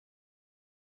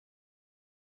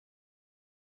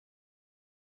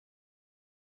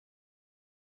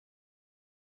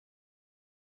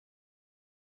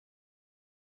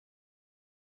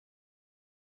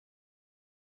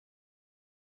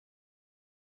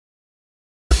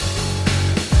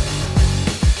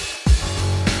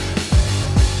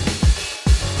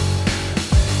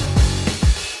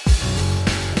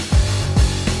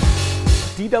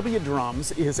DW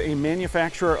Drums is a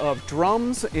manufacturer of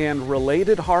drums and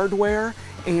related hardware,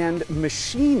 and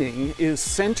machining is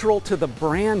central to the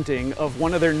branding of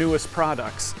one of their newest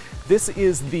products. This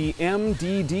is the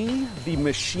MDD, the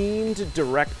Machined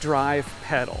Direct Drive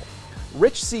Pedal.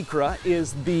 Rich Sikra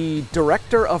is the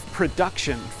Director of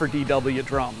Production for DW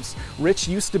Drums. Rich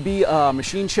used to be a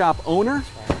machine shop owner.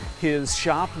 His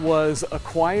shop was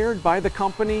acquired by the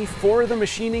company for the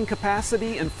machining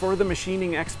capacity and for the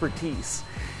machining expertise.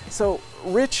 So,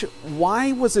 Rich,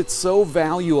 why was it so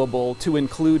valuable to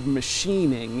include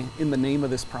machining in the name of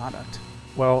this product?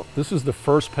 Well, this is the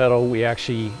first pedal we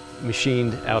actually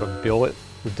machined out of billet.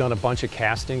 We've done a bunch of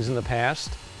castings in the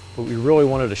past, but we really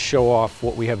wanted to show off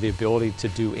what we have the ability to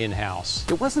do in-house.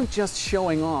 It wasn't just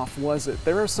showing off, was it?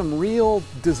 There are some real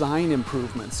design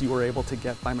improvements you were able to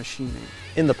get by machining.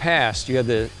 In the past, you had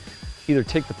to either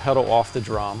take the pedal off the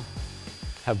drum,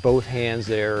 have both hands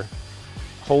there,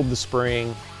 hold the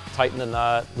spring, tighten the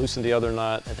nut, loosen the other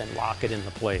nut, and then lock it into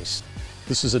place.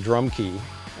 This is a drum key,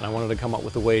 and I wanted to come up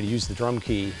with a way to use the drum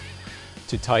key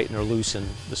to tighten or loosen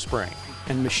the spring.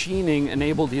 And machining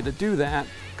enabled you to do that,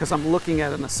 because I'm looking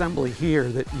at an assembly here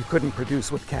that you couldn't produce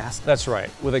with casting. That's right.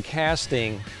 With a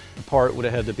casting, the part would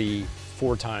have had to be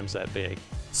 4 times that big.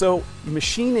 So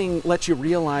machining lets you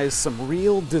realize some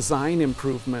real design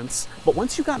improvements, but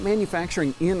once you got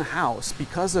manufacturing in-house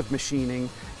because of machining,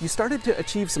 you started to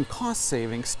achieve some cost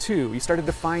savings too. You started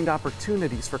to find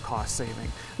opportunities for cost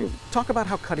saving. Talk about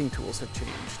how cutting tools have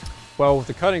changed. Well, with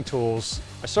the cutting tools,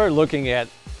 I started looking at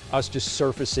us just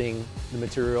surfacing the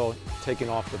material, taking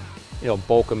off the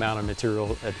bulk amount of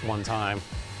material at one time,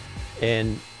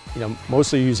 and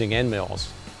mostly using end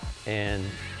mills, and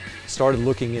started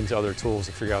looking into other tools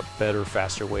to figure out better,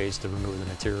 faster ways to remove the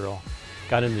material.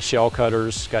 Got into shell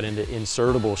cutters, got into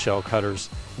insertable shell cutters.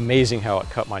 Amazing how it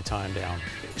cut my time down.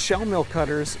 Shell mill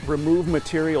cutters remove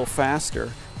material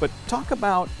faster, but talk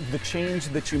about the change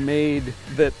that you made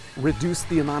that reduced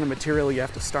the amount of material you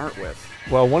have to start with.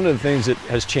 Well, one of the things that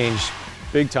has changed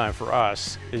big time for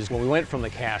us is when we went from the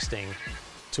casting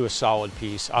to a solid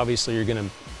piece, obviously you're going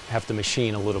to have to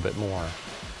machine a little bit more.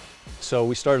 So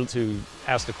we started to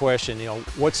ask the question,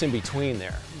 what's in between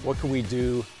there? What can we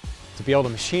do to be able to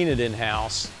machine it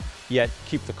in-house, yet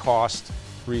keep the cost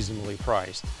reasonably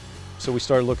priced? So we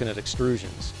started looking at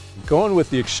extrusions. Going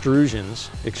with the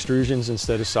extrusions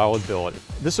instead of solid billet.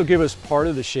 This will give us part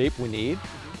of the shape we need.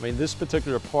 I mean, this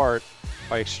particular part,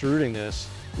 by extruding this,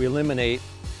 we eliminate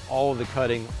all of the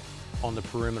cutting on the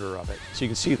perimeter of it. So you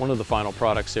can see one of the final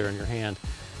products there in your hand.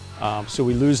 So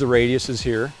we lose the radiuses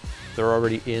here. They're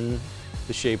already in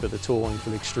the shape of the tooling for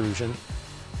the extrusion.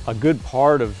 A good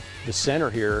part of the center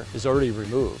here is already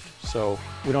removed, so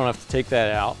we don't have to take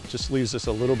that out. Just leaves us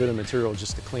a little bit of material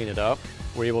just to clean it up.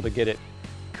 We're able to get it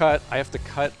cut. I have to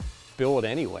cut billet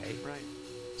anyway, right?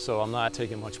 So I'm not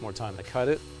taking much more time to cut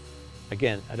it.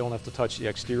 Again, I don't have to touch the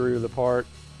exterior of the part.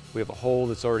 We have a hole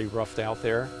that's already roughed out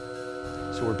there.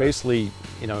 So we're basically,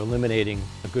 eliminating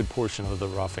a good portion of the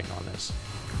roughing on this.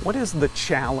 What is the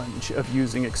challenge of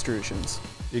using extrusions?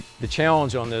 The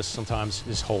challenge on this sometimes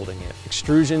is holding it.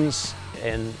 Extrusions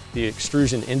and the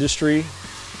extrusion industry,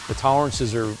 the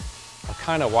tolerances are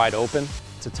kind of wide open.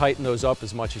 To tighten those up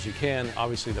as much as you can,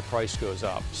 obviously the price goes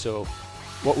up. So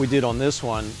what we did on this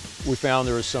one, we found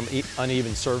there was some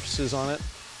uneven surfaces on it.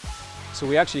 So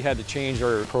we actually had to change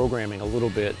our programming a little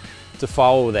bit to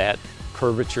follow that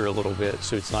curvature a little bit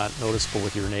so it's not noticeable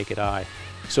with your naked eye.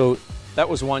 So that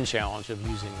was one challenge of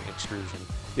using extrusion.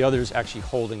 The other is actually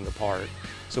holding the part.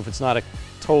 So if it's not a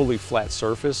totally flat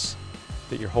surface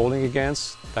that you're holding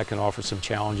against, that can offer some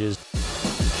challenges.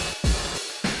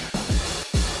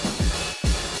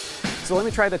 So let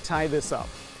me try to tie this up.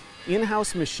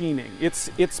 In-house machining, it's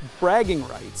bragging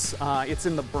rights. It's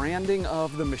in the branding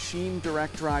of the Machined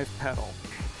Direct Drive Pedal.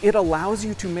 It allows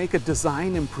you to make a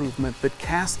design improvement that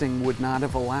casting would not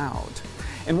have allowed.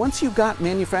 And once you got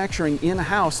manufacturing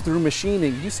in-house through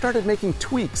machining, you started making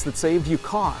tweaks that saved you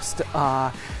cost.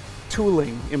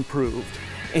 Tooling improved,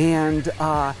 and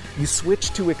you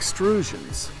switched to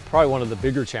extrusions. Probably one of the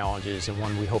bigger challenges, and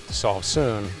one we hope to solve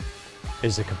soon,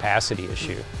 is the capacity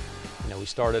issue. We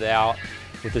started out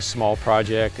with this small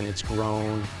project and it's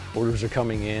grown. Orders are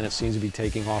coming in, it seems to be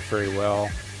taking off very well.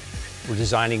 We're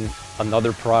designing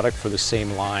another product for the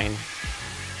same line.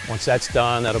 Once that's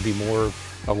done, that'll be more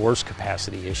a worse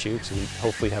capacity issue, so we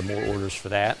hopefully have more orders for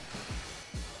that.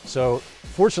 So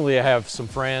fortunately, I have some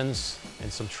friends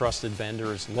and some trusted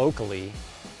vendors locally.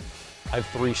 I have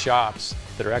 3 shops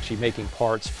that are actually making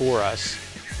parts for us.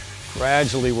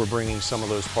 Gradually, we're bringing some of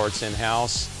those parts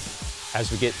in-house. As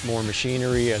we get more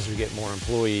machinery, as we get more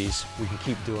employees, we can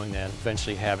keep doing that and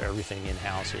eventually have everything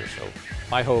in-house here. So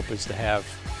my hope is to have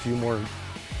a few more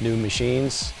new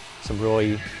machines, some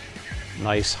really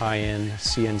nice high-end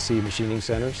CNC machining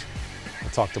centers. I'll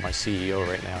talk to my CEO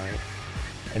right now, right?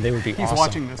 And they would be awesome. He's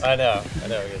watching this. I know.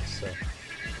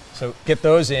 So get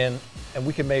those in, and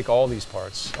we can make all these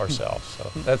parts ourselves.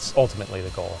 So that's ultimately the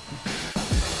goal.